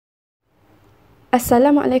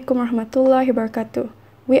Assalamualaikum warahmatullahi wabarakatuh.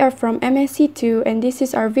 We are from MSc2 and this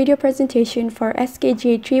is our video presentation for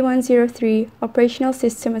SKJ 3103 Operational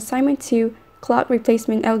System Assignment 2 Clock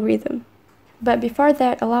Replacement Algorithm. But before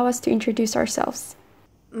that, allow us to introduce ourselves.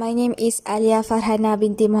 My name is ALIYA FARHANA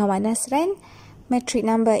binti Muhammad NASRAN. Metric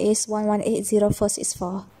number is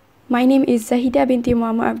 11804664. My name is ZAHIDAH binti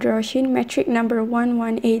Muhammad RAUSHIN. Metric number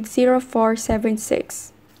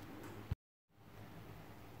 11804676.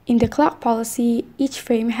 In the clock policy, each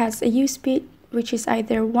frame has a use bit, which is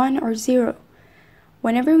either 1 or 0.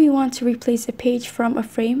 Whenever we want to replace a page from a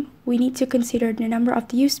frame, we need to consider the number of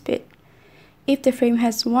the use bit. If the frame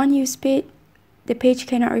has 1 use bit, the page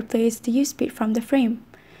cannot replace the use bit from the frame.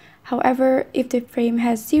 However, if the frame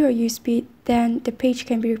has 0 use bit, then the page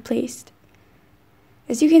can be replaced.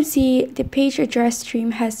 As you can see, the page address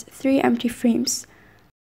stream has 3 empty frames.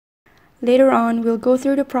 Later on, we'll go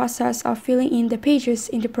through the process of filling in the pages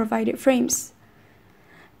in the provided frames.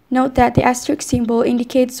 Note that the asterisk symbol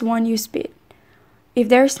indicates 1 use bit. If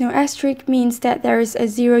there is no asterisk, means that there is a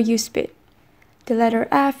 0 use bit. The letter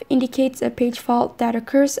F indicates a page fault that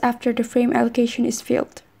occurs after the frame allocation is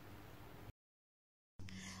filled.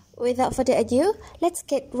 Without further ado, let's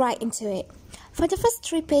get right into it. For the first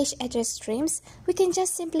 3 page address streams, we can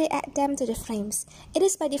just simply add them to the frames. It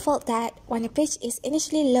is by default that when a page is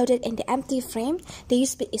initially loaded in the empty frame, the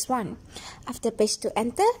use bit is 1. After page 2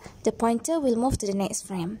 enter, the pointer will move to the next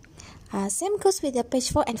frame. Same goes with the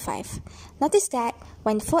page 4 and 5. Notice that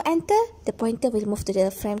when 4 enter, the pointer will move to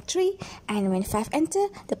the frame 3, and when 5 enter,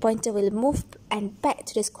 the pointer will move and back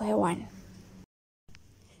to the square 1.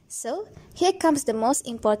 So, here comes the most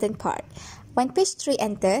important part. When page 3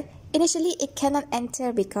 enter, initially it cannot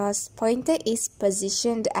enter because pointer is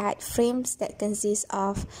positioned at frames that consist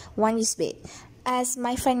of 1 use bit. As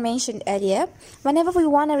my friend mentioned earlier, whenever we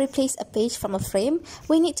want to replace a page from a frame,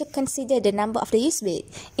 we need to consider the number of the use bit.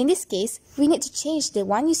 In this case, we need to change the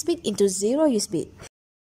 1 use bit into 0 use bit.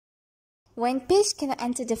 When page cannot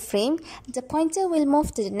enter the frame, the pointer will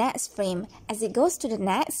move to the next frame. As it goes to the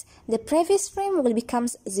next, the previous frame will become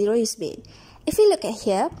 0 use bit. If we look at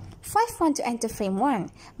here, 5 want to enter frame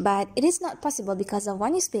 1, but it is not possible because of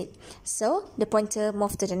 1 use bit. So, the pointer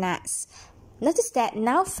moved to the next. Notice that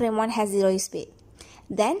now frame 1 has 0 use bit.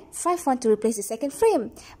 Then, 5 want to replace the second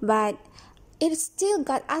frame, but it still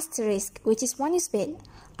got asterisk, which is 1 use bit.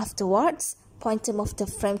 Afterwards, pointer moved to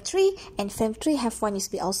frame 3, and frame 3 have 1 use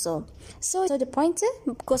bit also. So the pointer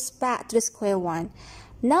goes back to the square 1.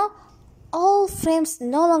 Now, all frames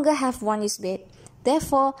no longer have 1 use bit.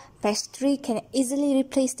 Therefore, page 3 can easily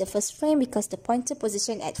replace the first frame because the pointer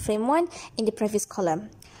positioned at frame 1 in the previous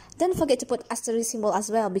column. Don't forget to put asterisk symbol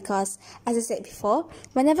as well because, as I said before,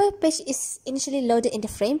 whenever a page is initially loaded in the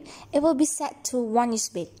frame, it will be set to 1 use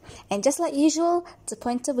bit. And just like usual, the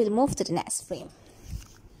pointer will move to the next frame.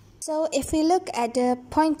 So if we look at the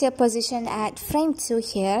pointer position at frame 2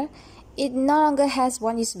 here, it no longer has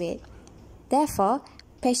 1 use bit. Therefore,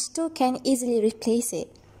 page 2 can easily replace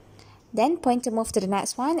it. Then pointer move to the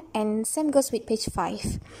next one, and same goes with page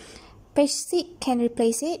 5. Page 6 can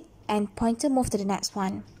replace it, and pointer move to the next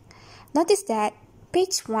one. Notice that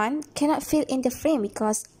page 1 cannot fill in the frame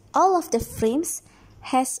because all of the frames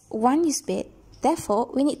has 1 use bit. Therefore,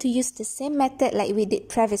 we need to use the same method like we did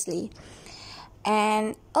previously.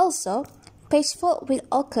 And also, page 4 will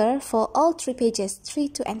occur for all 3 pages, 3,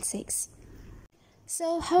 2, and 6.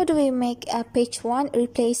 So, how do we make page 1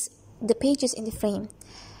 replace the pages in the frame?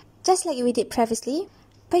 Just like we did previously,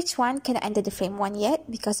 page 1 cannot enter the frame 1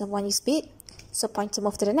 yet because of 1 use bit, so pointer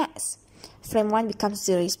move to the next. Frame 1 becomes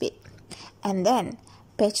 0 use bit. And then,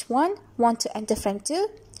 page 1 want to enter frame 2,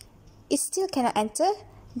 it still cannot enter,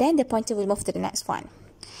 then the pointer will move to the next one.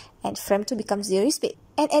 And frame 2 becomes 0 use bit.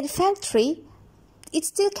 And at frame 3, it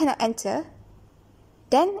still cannot enter,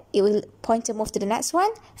 then it will pointer move to the next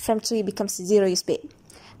one, frame 3 becomes 0 use bit.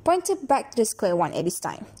 Pointer back to the square 1 at this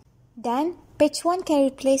time. Then, page 1 can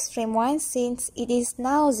replace frame 1 since it is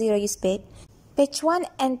now 0 use bit. Page 1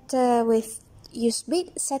 enter with use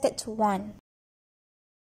bit set it to 1.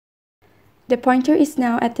 The pointer is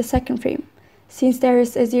now at the second frame. Since there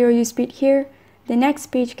is a 0 use bit here, the next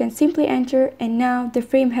page can simply enter and now the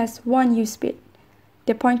frame has 1 use bit.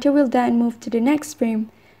 The pointer will then move to the next frame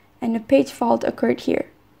and a page fault occurred here.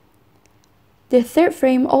 The third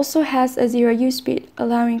frame also has a 0 use bit,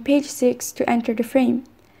 allowing page 6 to enter the frame.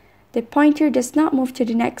 The pointer does not move to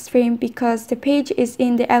the next frame because the page is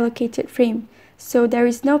in the allocated frame, so there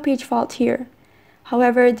is no page fault here.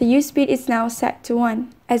 However, the use bit is now set to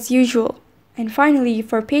 1, as usual. And finally,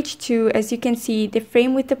 for page 2, as you can see, the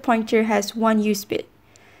frame with the pointer has 1 use bit.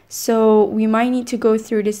 So we might need to go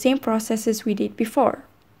through the same processes we did before.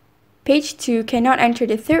 Page 2 cannot enter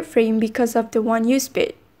the third frame because of the 1 use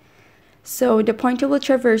bit. So the pointer will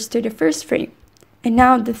traverse to the first frame. And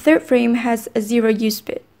now the third frame has a 0 use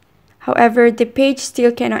bit. However, the page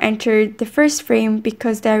still cannot enter the first frame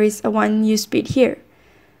because there is a 1 use bit here.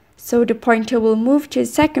 So the pointer will move to the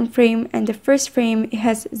second frame, and the first frame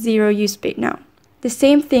has 0 use bit now. The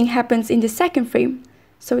same thing happens in the second frame.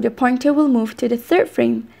 So the pointer will move to the third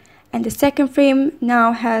frame, and the second frame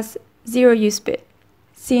now has 0 use bit.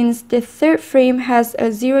 Since the third frame has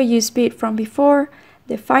a 0 use bit from before,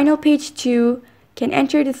 the final page 2 can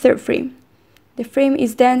enter the third frame. The frame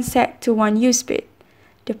is then set to 1 use bit.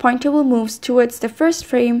 The pointer will move towards the first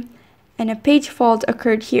frame, and a page fault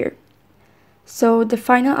occurred here. So the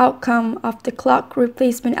final outcome of the clock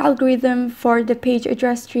replacement algorithm for the page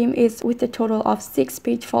address stream is with a total of 6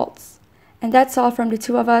 page faults. And that's all from the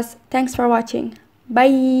two of us. Thanks for watching.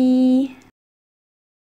 Bye!